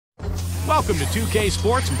Welcome to 2K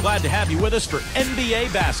Sports. I'm glad to have you with us for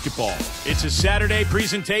NBA basketball. It's a Saturday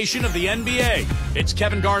presentation of the NBA. It's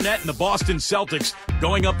Kevin Garnett and the Boston Celtics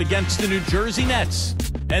going up against the New Jersey Nets.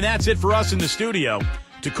 And that's it for us in the studio.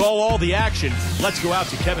 To call all the action, let's go out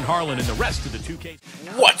to Kevin Harlan and the rest of the 2K.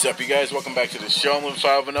 What's up, you guys? Welcome back to the show. I'm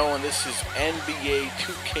 5-0, and this is NBA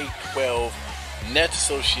 2K12 Nets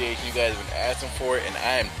Association. You guys have been asking for it, and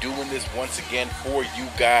I am doing this once again for you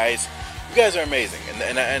guys. You guys are amazing, and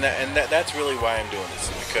that's really why I'm doing this,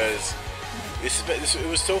 because it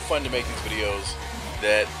was so fun to make these videos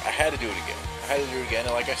that I had to do it again.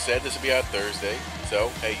 And like I said, this will be out Thursday. So,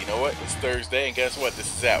 hey, you know what? It's Thursday, and guess what? This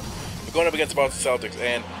is out. We're going up against the Boston Celtics,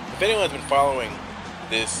 and if anyone's been following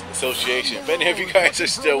this association, if any of you guys are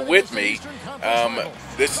still with me,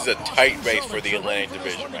 this is a tight race for the Atlantic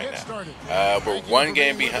Division right now. We're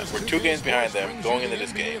 2 games behind them going into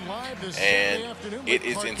this game, and it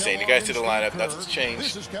is insane. You guys see the lineup. Nothing's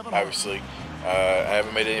changed, obviously. I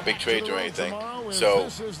haven't made any big trades or anything. So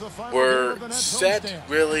we're set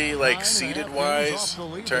really like seeded-wise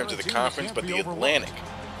in terms of the conference, but the Atlantic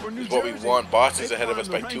is what we want. Boston's ahead of us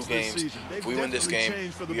by 2 games. If we win this game,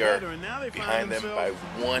 we are behind them by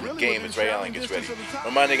 1 game as Ray Allen gets ready.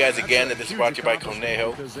 Remind you guys again that this is brought to you by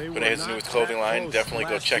Conejo. Conejo's newest clothing line. Definitely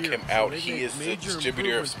go check him out. He is the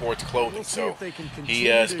distributor of sports clothing, so he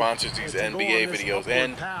sponsors these NBA videos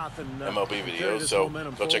and MLB videos. So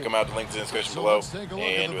go check him out. The link's in the description below.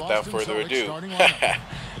 And without further ado,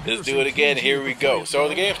 let's do it again. Here we go. So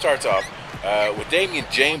the game starts off with Damian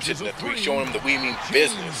James hitting the 3, showing him that we mean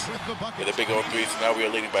business with a big old 3. So now we are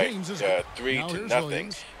leading by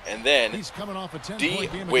 3-0. And then D.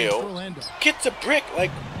 Will gets a brick. Like,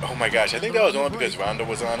 oh my gosh, I think that was only because Rondo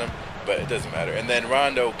was on him, but it doesn't matter. And then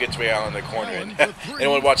Rondo gets Ray Allen in the corner, and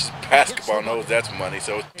anyone who watches basketball knows that's money.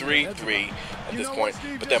 So 3-3 at this point.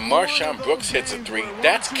 But then Marshawn Brooks hits a 3.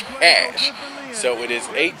 That's cash. So it is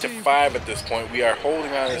 8-5 at this point. We are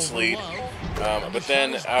holding on this lead. But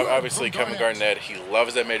then, obviously, Kevin Garnett, he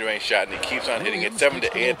loves that mid-range shot, and he keeps on hitting it.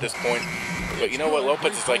 7-8 at this point. But you know what?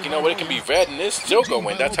 Lopez is like, you know what? It can be red, and it's still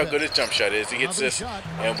going. That's how good his jump shot is. He hits this,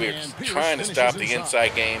 and we're trying to stop the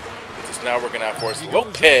inside game. It's now working out for us.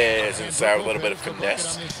 Lopez inside with a little bit of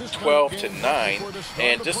finesse. 12-9.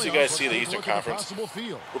 And just so you guys see the Eastern Conference,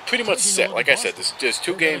 we're pretty much set. Like I said, there's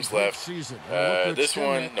 2 games left. This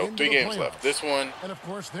one, no, 3 games left. This one,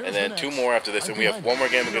 and then 2 more after this. And we have 1 more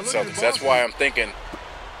game against Celtics. That's why I'm thinking,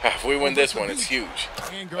 if we win this one, it's huge.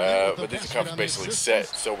 But this conference basically set,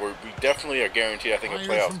 so we definitely are guaranteed, I think, a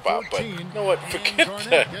playoff spot. But you know what? Forget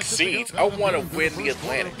the seeds. I want to win the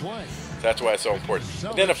Atlantic. That's why it's so important.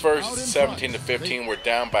 And then the first 17-15, we're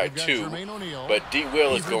down by 2. But D.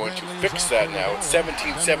 Will is going to fix that now. It's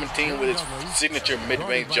 17-17 with his signature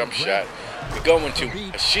mid-range jump shot. We're going to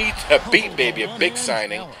Habib, baby, a big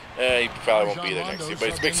signing. He probably won't be there next year, but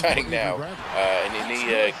it's a big signing now. And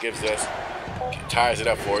he gives us, ties it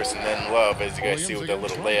up for us, and then Love, as you guys see with that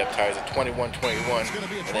little layup, ties it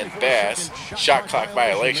 21-21, and then Bass, shot clock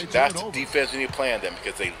violation. That's the defense we need to play on them,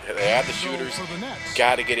 because they have the shooters,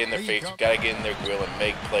 got to get in their face, got to get in their grill and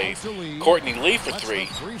make plays. Courtney Lee for 3,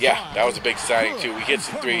 yeah, that was a big signing too. He hits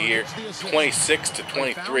the 3 here,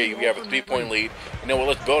 26-23, we have a 3-point lead. You know what,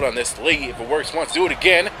 let's build on this. Lee, if it works once, do it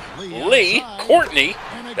again. Lee, Courtney,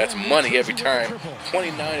 that's money every time.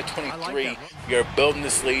 29-23, we are building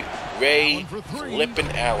this lead. Ray Flippin'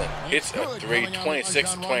 Allen hits a 3,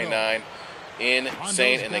 26-29,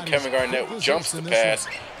 insane. And then Kevin Garnett jumps the pass,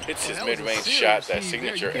 hits his mid-range shot, that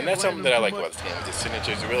signature. And that's something that I like about this team. The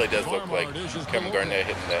signatures, it really does look like Kevin Garnett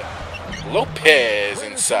hitting that. Lopez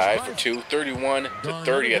inside for 2,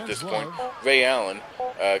 31-30 at this point. Ray Allen,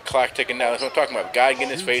 clock ticking down. That's what I'm talking about. Guy getting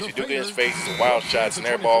his face. We do get in his face. It's a wild shot. It's an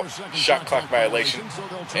air ball. Shot clock violation.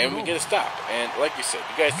 And we get a stop. And like you said,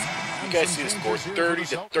 you guys see the score.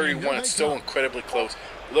 30-31. It's so incredibly close.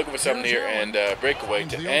 Looking for something here. And breakaway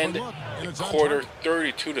to end the quarter.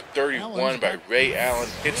 32-31 by Ray Allen.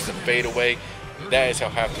 Hits the fadeaway. That is how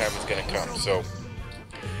halftime is going to come. So,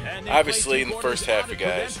 obviously, in the first half, you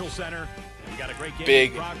guys,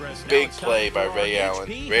 big play by Ray Allen.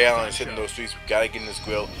 Ray Allen is hitting those threes. We've got to get in his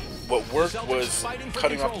grill. What worked was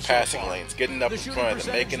cutting off the passing lanes, getting up in front of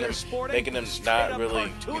them, making them not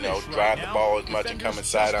really, drive the ball as much and come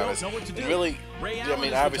inside on us. And really, I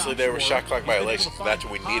mean, obviously there were shot clock violations, so that's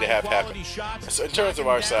what we need to have happen. So in terms of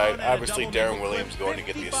our side, obviously Darren Williams going to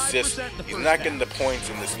get the assist. He's not getting the points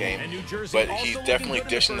in this game, but he's definitely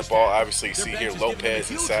dishing the ball. Obviously, you see here Lopez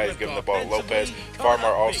inside, he's giving the ball to Lopez.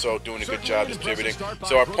 Farmar also doing a good job distributing.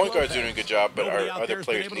 So our point guard's doing a good job, but our other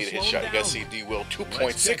players need a hit shot. You guys see D. Will, 2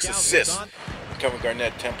 points, 6 assists. Kevin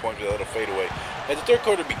Garnett, 10 points with a little fadeaway. As the third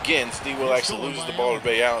quarter begins, D. Will actually loses the ball to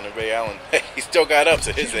Ray Allen, and Ray Allen, he still got up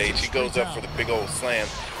to his age. He goes up for the big old slam.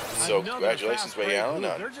 So congratulations, Ray Allen,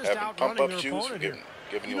 on having pump-up shoes for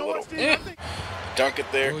giving you a little dunk it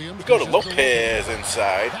there. We go to Lopez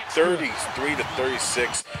inside, 33 to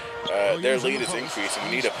 36. Their lead is increasing.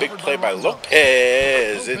 We need a big play by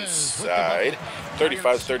Lopez inside,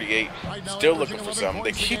 35 to 38. Still looking for something.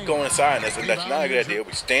 They keep going inside on us, and that's not a good idea.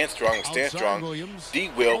 We stand strong. We stand strong.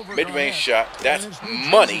 D. Will, mid-range shot. That's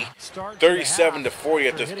money. 37 to 40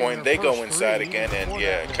 at this point. They go inside again, and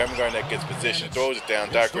yeah, Kevin Garnett gets position, throws it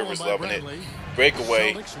down. Doc Rivers loving it.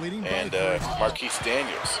 Breakaway, and Marquise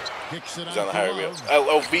Daniels is on the higher rail.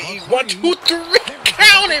 LOVE, 1, 2, 3.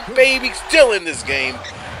 Count it, baby. Still in this game.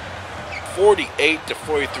 48 to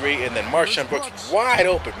 43, and then Marshawn Brooks wide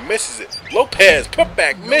open, misses it. Lopez, put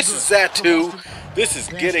back, misses that too. This is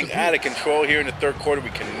getting out of control here in the third quarter. We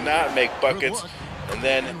cannot make buckets, and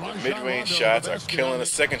then the mid-range shots are killing us.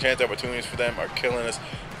 Second chance opportunities for them are killing us.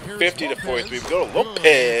 50 to 43. We go to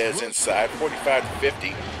Lopez inside, 45 to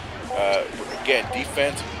 50. Again,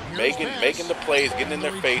 defense making the plays, getting in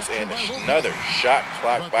their face, and another shot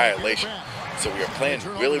clock violation. So we are playing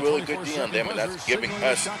really, really good D on them, and that's giving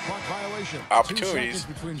us opportunities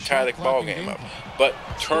to tie the ball game up. But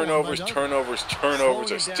turnovers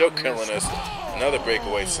are still killing us. Another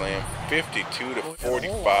breakaway slam, 52 to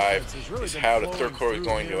 45 is how the third quarter is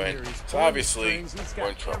going to end. So obviously, we're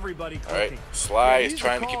in trouble. All right, Sly is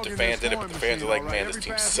trying to keep the fans in it, but the fans are like, man, this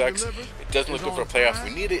team sucks. It doesn't look good for the playoffs.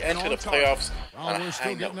 We need to enter the playoffs on a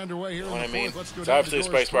high note. You know what I mean? So obviously, the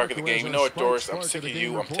Spice Spark of the game. You know what, Doris? I'm sick of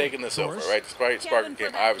you. I'm taking this over, right? The Spice Spark of the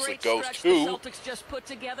game obviously goes to Boston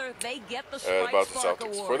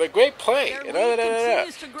Celtics for the great play. You know,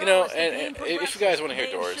 and if you guys want to hear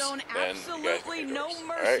Doris, then you guys can hear Doris, all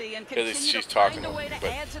right? Because she's talking to them. But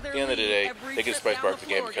at the end of the day, they get Spice Spark of the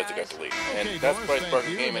game because they got the lead. And that's Spice Spark of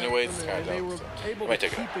the game anyways. It's kind of dumb. So I might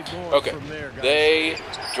take it out. Okay. They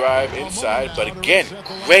drive inside, but again,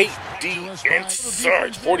 great D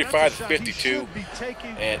inside, 45 to 52.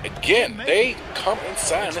 And again, they come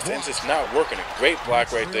inside, and this ends just not working. A great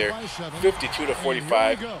block right there, 52 to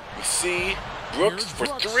 45. We see Brooks for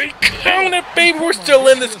 3. Count it, baby. We're still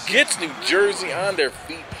in this. Gets New Jersey on their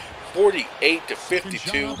feet, 48 to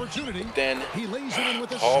 52. But then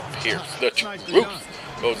Paul Pierce, the truth,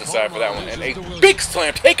 goes inside for that one, and a big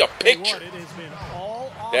slam. Take a picture.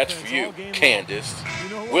 That's for you, Candace.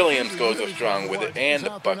 Williams goes up strong with it and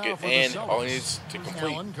the bucket, and all he needs to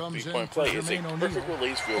complete 3-point play is a perfect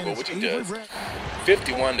release field goal, which he does.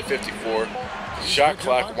 51 to 54. Shot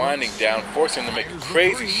clock winding down, forcing him to make a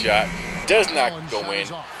crazy shot. Does not go in,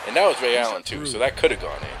 and that was Ray Allen too, so that could have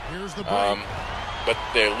gone in. But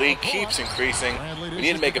their lead keeps increasing. We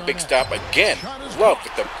need to make a big stop again. Love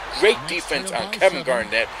with the great defense on Kevin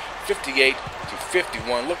Garnett, 58 to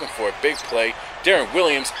 51, looking for a big play. Darren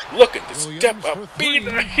Williams looking to step up, be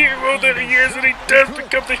the hero that he is, and he does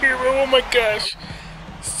become the hero. Oh my gosh.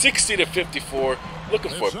 60 to 54,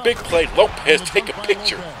 looking for a big play. Lopez, take a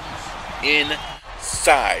picture.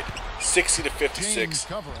 Inside. 60 to 56.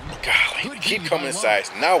 Golly, they keep coming inside.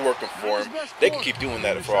 It's not working for him. They can keep doing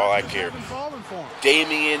that for all I care.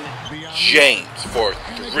 Damian James for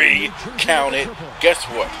 3. Count it. Guess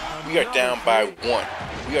what? We are down by 1.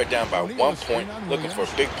 We are down by 1 point, looking for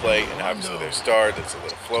a big play, and obviously their star, that's a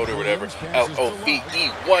little floater, whatever. LOVE,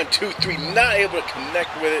 1, 2, 3, not able to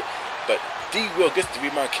connect with it, but D. Will gets the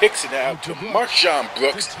rebound, kicks it out to Marshawn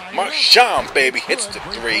Brooks. Marshawn, baby, hits the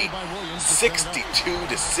 3. 62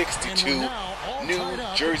 to 62. New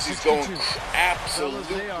Jersey's going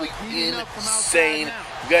absolutely insane.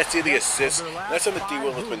 You guys see the assists. That's something D.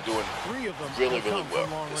 Will has been doing really, really well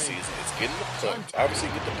this season. It's getting the points. Obviously,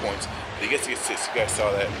 get the points, but he gets the assists. You guys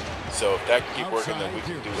saw that. So if that can keep working, then we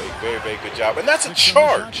can do a very, very good job. And that's a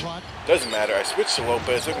charge. Doesn't matter. I switched to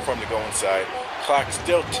Lopez, looking for him to go inside. Clock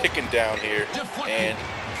still ticking down here, and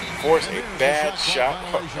force a bad shot.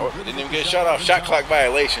 Oh, didn't even get a shot off. Shot clock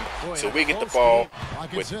violation. So we get the ball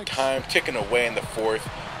with time ticking away in the fourth.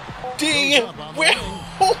 D. Will,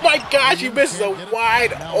 oh my gosh, he misses a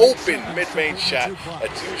wide open mid-range shot.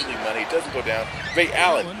 That's usually money. It doesn't go down. Ray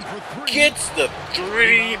Allen gets the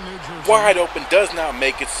 3. Wide open, does not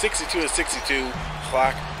make it. 62 to 62.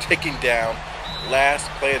 Clock ticking down. Last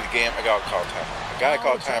play of the game. I got to call timeout. Gotta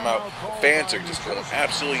call timeout. Fans are just going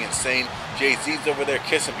absolutely insane. Jay-Z's over there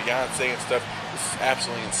kissing Beyonce and stuff. This is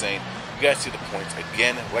absolutely insane. You guys see the points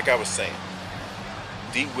again, like I was saying.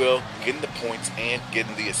 D. Will getting the points and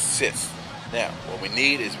getting the assists. Now, what we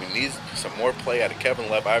need is some more play out of Kevin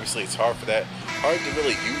Love. Obviously, it's hard for that. Hard to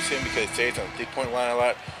really use him because he stays on the 3-point line a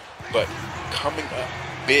lot. But coming up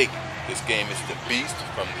big This game is the beast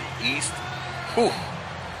from the East. Whew.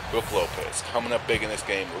 Brook Lopez coming up big in this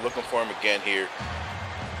game. We're looking for him again here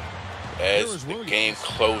as the game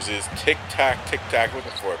closes. Tick-tock, tick-tock,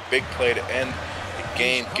 looking for a big play to end the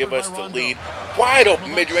game, give us the lead. Wide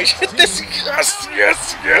open mid-range, hit this, yes,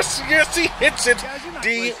 yes, yes, yes, he hits it.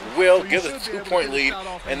 D will give us a 2-point lead,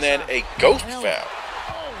 and then a ghost foul.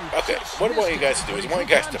 Okay, what I want you guys to do is I want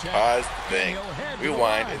you guys to pause the thing,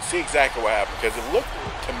 rewind, and see exactly what happened, because it looked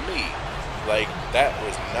to me like that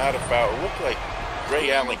was not a foul. It looked like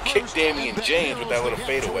Ray Allen kicked Damian James with that little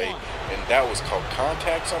fadeaway, and that was called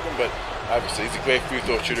contact something, but obviously he's a great free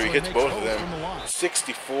throw shooter. He hits both of them.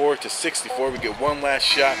 64-64. We get one last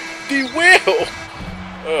shot. D will!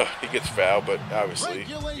 He gets fouled, but obviously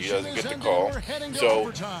he doesn't get the call.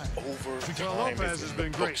 So overtime is in the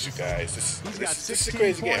books, you guys. This is a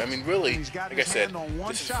crazy game. I mean, really, like I said,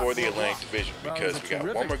 this is for the Atlantic Division because we got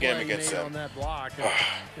one more game against them.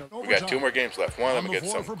 We got 2 more games left. One of them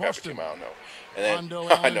against some crappy team I don't know. And then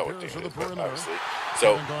I know what team it is, but obviously.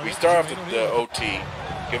 So we start off the OT.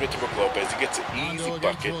 Give it to Brook Lopez. He gets an easy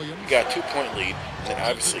bucket. We got a 2-point lead. And then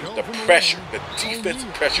obviously the pressure, the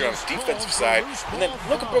defensive pressure on the defensive side. And then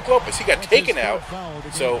look at Brook Lopez. He got taken out.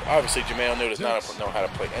 So obviously Jermaine O'Neal does not know how to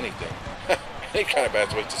play anything. Any kind of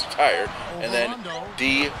bad way to retire. And then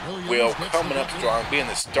D will coming up strong, being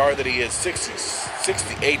the star that he is,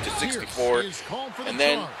 68-64. And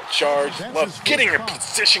then charge, love getting in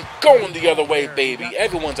position, going the other way, baby.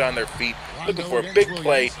 Everyone's on their feet, looking for a big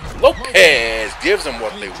play. Lopez gives them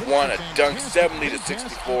what they want, a dunk,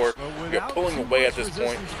 70-64. We are pulling away at this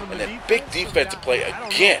point. And then big defensive play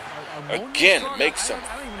again. Makes them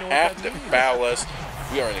have to foul us.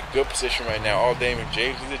 We are in a good position right now. All Damian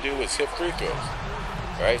James needs to do is hit free throws.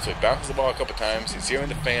 All right, so he bounces the ball a couple times. He's hearing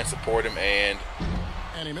the fans support him, and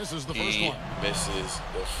he misses the free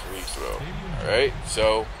throw. All right,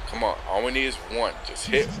 so come on. All we need is one. Just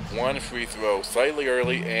hit one free throw slightly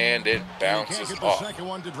early, and it bounces off.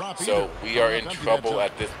 So we are in trouble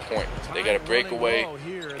at this point. They got a breakaway,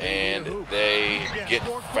 and they get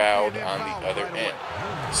fouled on the other end.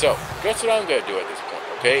 So guess what I'm going to do at this point,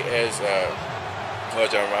 okay? As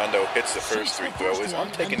John Rondo hits the first 3 throws,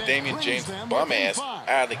 I'm taking Damian James' bum ass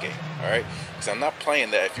out of the game, all right? Because I'm not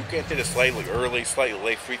playing that. If you can't hit a slightly early, slightly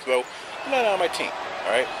late free throw, you're not on my team,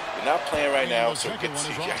 all right? You're not playing right now, so get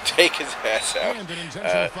to take his ass out.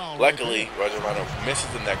 Luckily, Rondo misses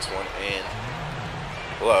the next one, and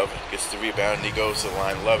Love gets the rebound, and he goes to the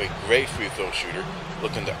line. Love, a great free throw shooter,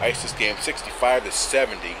 looking to ice this game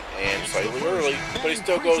 65-70, and slightly early, but he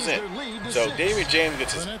still goes in. So Damian James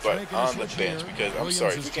gets his butt on the bench because, I'm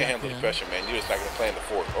sorry, if you can't handle the pressure, man, you're just not going to play in the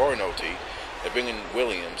fourth or an OT. They're bringing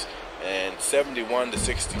Williams, and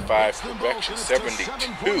 71-65, correction,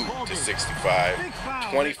 72-65,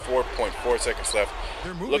 24.4 seconds left.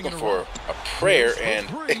 Looking for a prayer, and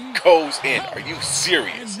it goes in. Are you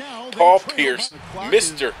serious? Paul Pierce,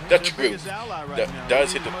 Mr. The Truth,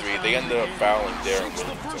 does hit the 3. They ended up fouling Darren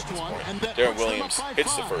Williams at this point. Darren Williams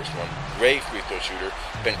hits the first one. Great free throw shooter.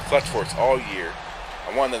 Been clutch for us all year.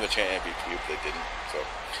 I wanted them to chant MVP, but they didn't. So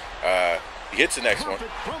he hits the next one,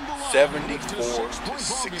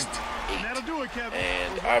 74-68.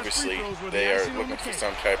 And obviously they are looking for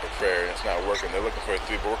some type of prayer, and it's not working. They're looking for a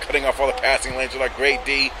 3, but we're cutting off all the passing lanes with our great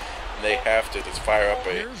D. They have to just fire up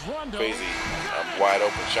a crazy wide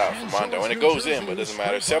open shot from Rondo, and it goes in, but it doesn't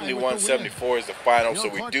matter. 71-74 is the final, so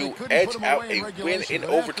we do edge out a win in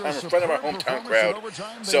overtime in front of our hometown crowd.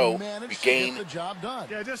 So we gain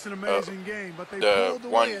the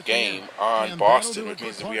 1 game on Boston, which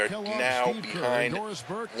means that we are now behind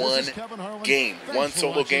 1 game, 1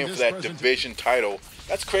 solo game for that division title.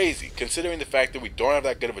 That's crazy, considering the fact that we don't have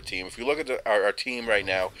that good of a team. If you look at our team right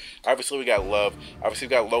now, obviously we got Love, obviously we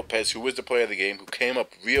got Lopez, who was the player of the game, who came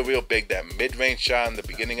up real big. That mid-range shot in the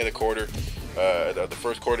beginning of the quarter, the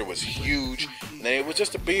first quarter was huge, and then it was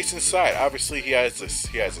just a beast inside. Obviously he has the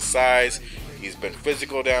size. He's been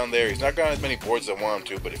physical down there. He's not got as many boards as I want him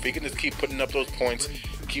to, but if he can just keep putting up those points,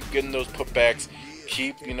 keep getting those putbacks,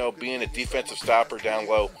 keep, being a defensive stopper down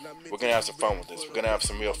low, we're going to have some fun with this. We're going to have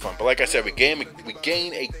some real fun. But like I said, we gain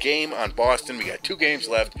a game on Boston. We got 2 games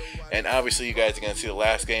left, and obviously you guys are going to see the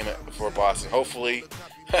last game for Boston. Hopefully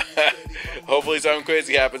something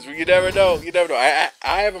crazy happens. But you never know.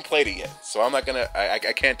 I haven't played it yet, so I'm not going to,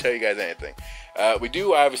 I can't tell you guys anything. We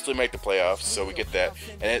do obviously make the playoffs, so we get that.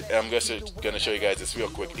 And I'm just going to show you guys this real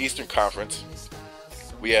quick. Eastern Conference.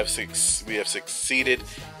 We have succeeded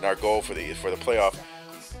in our goal for the playoff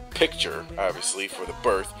picture, obviously, for the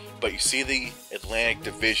berth. But you see the Atlantic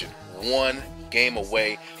Division, 1 game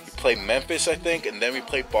away. We play Memphis, I think, and then we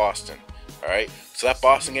play Boston. All right, so that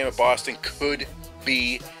Boston game at Boston could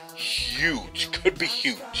be huge. Could be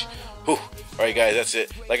huge. Whew. Alright guys, that's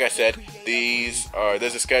it. Like I said,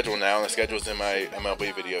 there's a schedule now, and the schedule's in my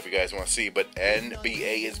MLB video if you guys want to see. But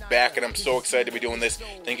NBA is back, and I'm so excited to be doing this.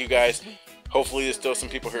 Thank you guys. Hopefully there's still some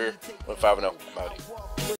people here with 5-0. I'm out.